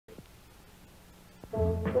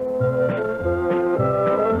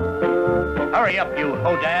Hurry up, you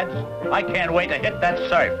hodads. I can't wait to hit that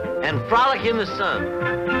surf. And frolic in the sun.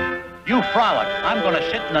 You frolic. I'm gonna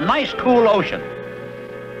sit in the nice, cool ocean.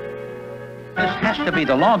 This has to be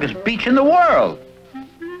the longest beach in the world.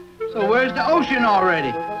 So where's the ocean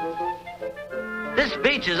already? This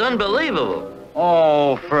beach is unbelievable.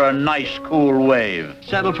 Oh, for a nice, cool wave.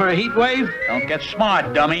 Settle for a heat wave? Don't get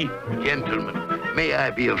smart, dummy. Gentlemen, may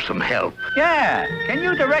I be of some help? Yeah. Can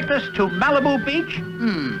you direct us to Malibu Beach?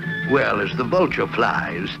 Well, as the vulture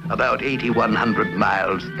flies, about 8,100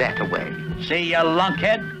 miles that way. See, you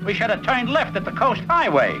lunkhead? We should have turned left at the Coast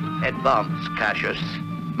Highway. Advance, Cassius.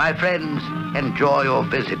 My friends, enjoy your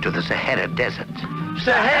visit to the Sahara Desert.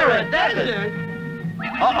 Sahara Desert?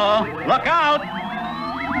 Uh-oh. Look out!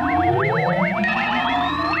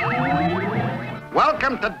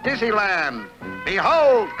 Welcome to Disneyland.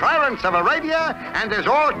 Behold, Clarence of Arabia and his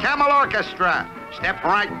all-camel orchestra. Step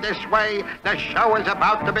right this way. The show is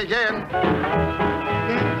about to begin.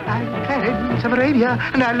 Yes, I'm Clarence of Arabia,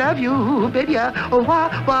 and I love you, baby. Oh,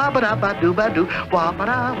 wah-ba-da-ba-doo-ba-doo,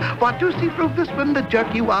 wah-ba-da. Want to see through this one, the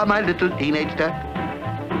jerk you are, my little teenage duck.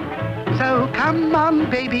 So come on,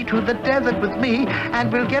 baby, to the desert with me,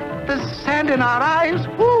 and we'll get the sand in our eyes.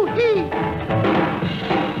 Woo-hee!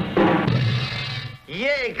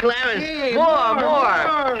 Yay, Clarence! Yay,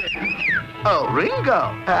 more! Oh,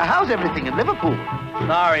 Ringo, how's everything in Liverpool?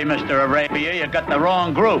 Sorry, Mr. Arabia, you got the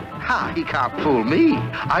wrong group. Ha, he can't fool me.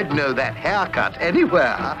 I'd know that haircut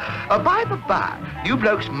anywhere. By the by, you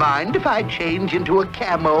blokes mind if I change into a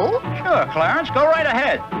camel? Sure, Clarence, go right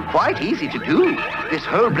ahead. Quite easy to do. This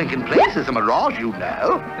whole blinking place is a mirage, you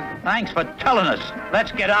know. Thanks for telling us.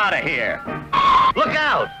 Let's get out of here. Look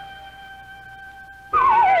out!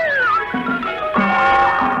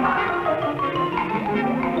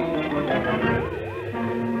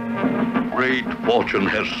 Great fortune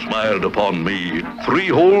has smiled upon me. 3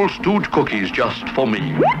 whole stooge cookies just for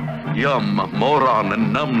me. Yum, moron,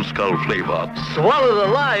 and numbskull flavor. Swallowed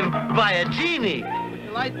alive by a genie. With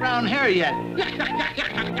your light brown hair yet.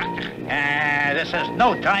 This is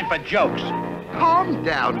no time for jokes. Calm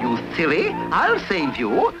down, you silly. I'll save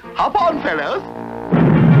you. Hop on, fellows.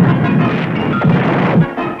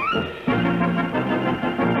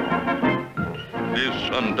 This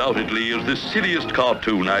undoubtedly is the silliest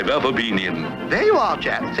cartoon I've ever been in. There you are,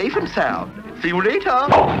 chaps, safe and sound. See you later.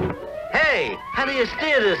 Hey, how do you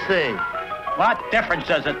steer this thing? What difference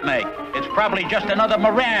does it make? It's probably just another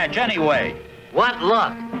mirage anyway. What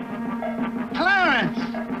luck? Clarence!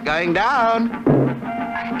 Going down.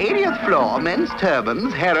 80th floor, men's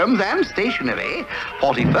turbans, harems, and stationery.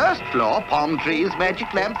 41st floor, palm trees,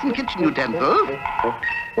 magic lamps, and kitchen utensils.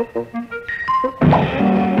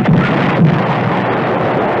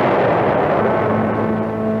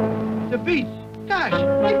 The beach. Gosh,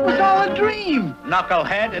 it was all a dream.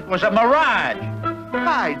 Knucklehead, it was a mirage.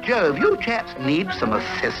 By Jove, you chaps need some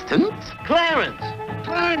assistance. Clarence!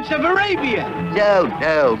 Clarence of Arabia. No,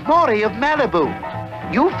 Maury of Malibu.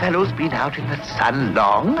 You fellows been out in the sun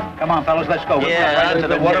long? Come on, fellas, let's go. Yeah, We're right into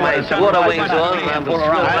the water. my water wings on. I'm Pull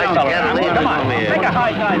around. I don't get a lead Come from on, here. take a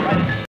high dive.